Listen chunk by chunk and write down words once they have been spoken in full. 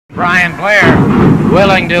Brian Blair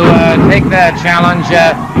willing to take the challenge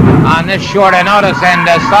on this short notice, and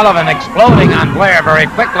Sullivan exploding on Blair very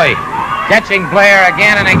quickly. Catching Blair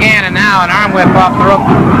again and again, and now an arm whip off the rope.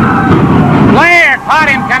 Blair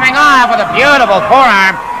caught him coming off with a beautiful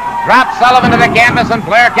forearm. Drops Sullivan to the canvas, and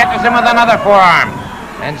Blair catches him with another forearm.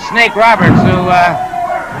 And Snake Roberts, who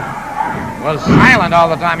was silent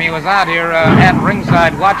all the time he was out here at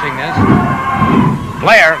ringside watching this.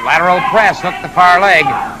 Blair, lateral press, hooked the far leg.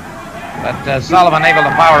 But Sullivan able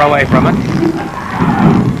to power away from it.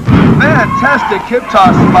 Fantastic hip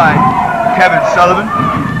toss by Kevin Sullivan.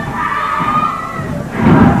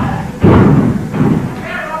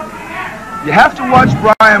 You have to watch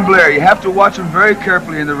Brian Blair. You have to watch him very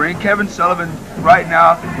carefully in the ring. Kevin Sullivan right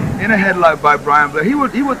now in a headlock by Brian Blair. He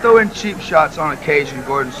would throw in cheap shots on occasion,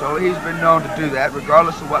 Gordon Solie. He's been known to do that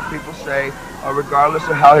regardless of what people say or regardless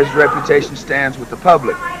of how his reputation stands with the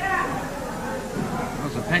public.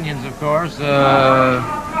 Opinions, of course,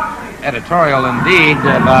 editorial indeed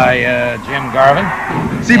by Jim Garvin.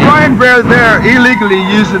 See, Brian Blair there illegally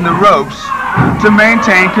using the ropes to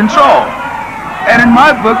maintain control. And in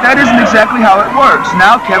my book, that isn't exactly how it works.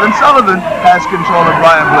 Now Kevin Sullivan has control of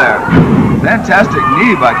Brian Blair. Fantastic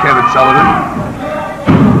knee by Kevin Sullivan.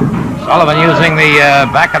 Sullivan using the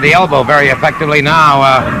back of the elbow very effectively now.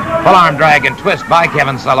 Full arm drag and twist by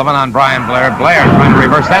Kevin Sullivan on Brian Blair. Blair trying to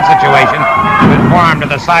reverse that situation. Good forearm to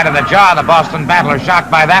the side of the jaw. The Boston Battler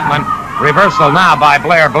shocked by that one. Reversal now by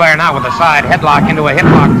Blair. Blair now with a side headlock into a hip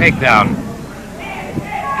lock takedown.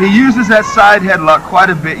 He uses that side headlock quite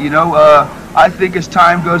a bit, you know. I think as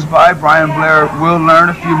time goes by, Brian Blair will learn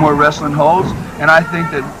a few more wrestling holds, and I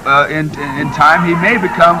think that in time he may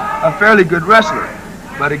become a fairly good wrestler.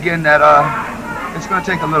 But again, that it's going to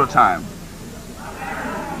take a little time.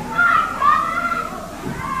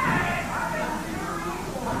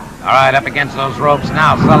 All right, up against those ropes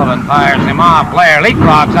now. Sullivan fires him off. Blair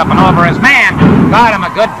leapfrogs up and over his man. Got him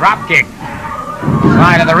a good drop kick.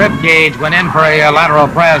 Side of the rib cage went in for a lateral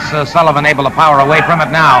press. Sullivan able to power away from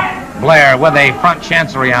it now. Blair with a front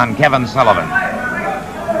chancery on Kevin Sullivan.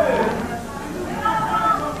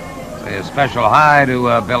 Say a special hi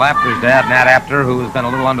to Bill Apter's dad, Nat Apter, who has been a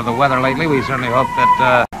little under the weather lately. We certainly hope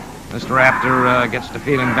that Mr. Apter gets to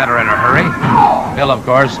feeling better in a hurry. Bill, of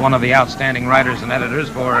course, one of the outstanding writers and editors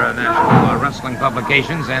for national wrestling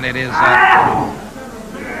publications, and it is...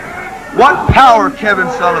 What power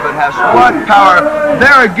Kevin Sullivan has. What power.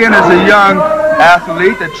 There again is a young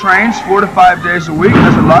athlete that trains 4 to 5 days a week,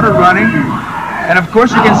 does a lot of running, and of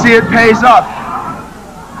course you can see it pays off.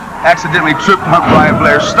 Accidentally tripped on Brian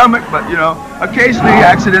Blair's stomach, but you know, occasionally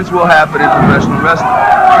accidents will happen in professional wrestling.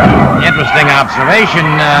 Interesting observation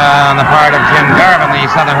on the part of Jim Garvin, the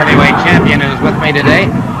Southern Heavyweight Champion, who's with me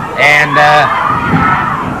today, and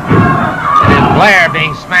it is Blair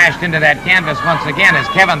being smashed into that canvas once again as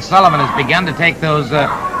Kevin Sullivan has begun to take those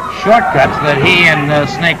shortcuts that he and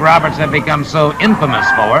Snake Roberts have become so infamous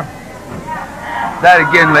for. That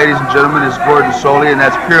again, ladies and gentlemen, is Gordon Solie, and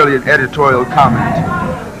that's purely an editorial comment.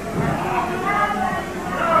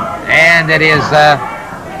 And it is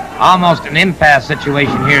almost an impasse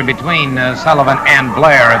situation here between Sullivan and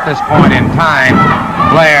Blair at this point in time.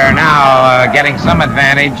 Blair now getting some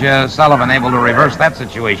advantage. Sullivan able to reverse that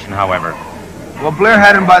situation, however. Well, Blair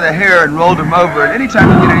had him by the hair and rolled him over, and anytime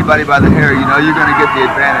you get anybody by the hair, you know you're going to get the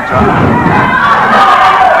advantage on it.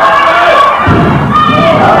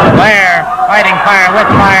 Blair fighting fire with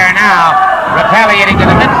fire now, retaliating to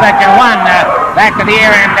the midsection one, back to the ear,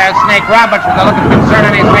 and Snake Roberts with a look of concern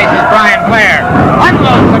on his face is Brian Blair.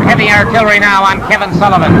 Unloads some heavy artillery now on Kevin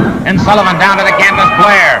Sullivan, and Sullivan down to the canvas.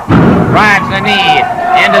 Blair drives the knee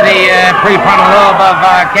into the prefrontal lobe of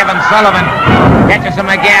Kevin Sullivan, catches him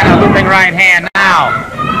again, a looping right hand. Now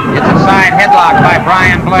it's a side headlock by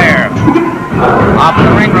Brian Blair. Off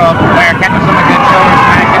the ring rope, Blair catches him a good shoulder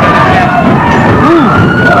smash into the chest.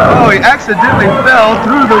 Oh, he accidentally fell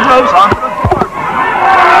through the ropes onto the floor.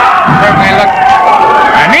 Certainly looked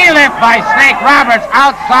a knee lift by Snake Roberts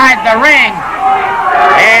outside the ring.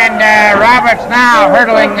 And Roberts now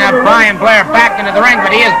hurdling Brian Blair back into the ring,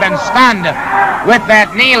 but he has been stunned with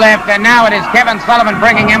that knee lift, and now it is Kevin Sullivan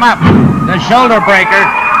bringing him up. The shoulder breaker.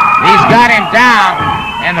 He's got him down,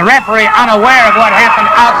 and the referee unaware of what happened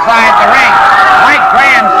outside the ring. Mike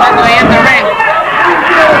Graham suddenly in the ring,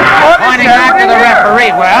 pointing out to the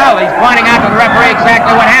referee. Well, he's pointing out to the referee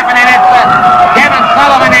exactly what happened, and it's Kevin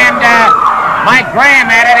Sullivan and Mike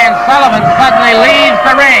Graham at it, and Sullivan suddenly leaves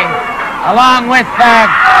the ring along with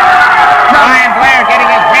Ryan Blair getting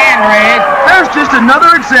his hand raised. There's just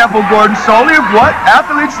another example, Gordon Solie, of what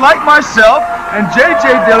athletes like myself and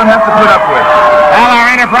J.J. Dillon have to put up with. Well, our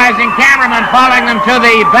enterprising cameraman following them to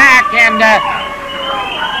the back, and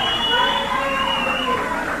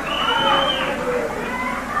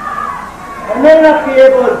I may not be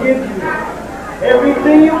able to give you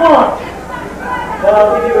everything you want, but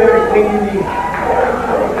I'll give you everything you need.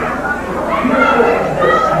 You just listen to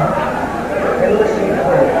this, and listen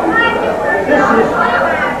clearly. This is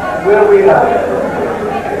where we are.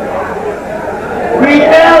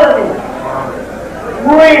 Reality.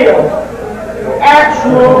 Real.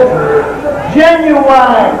 Actual.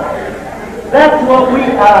 Genuine. That's what we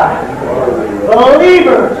are.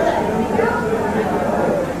 Believers.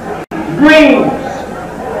 Dreams.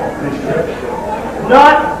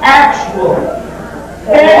 Not actual.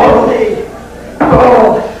 Fantasy.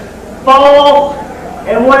 False.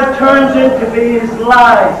 And what it turns into be is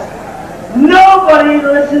lies. Nobody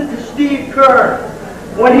listened to Steve Kerr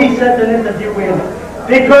when he sent an interview in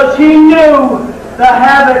because he knew the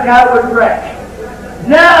havoc I would wreak.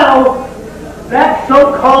 Now, that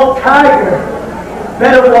so-called tiger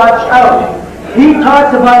better watch out. He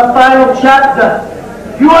talks about a final chapter.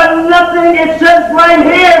 You are nothing, it says right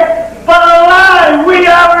here, but a lie. We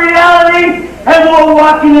are reality, and we're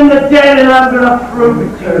walking in the dead, and I'm going to prove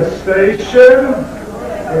it to you.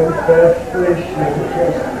 Infestation.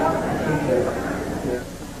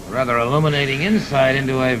 rather illuminating insight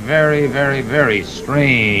into a very, very, very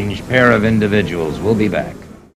strange pair of individuals. We'll be back.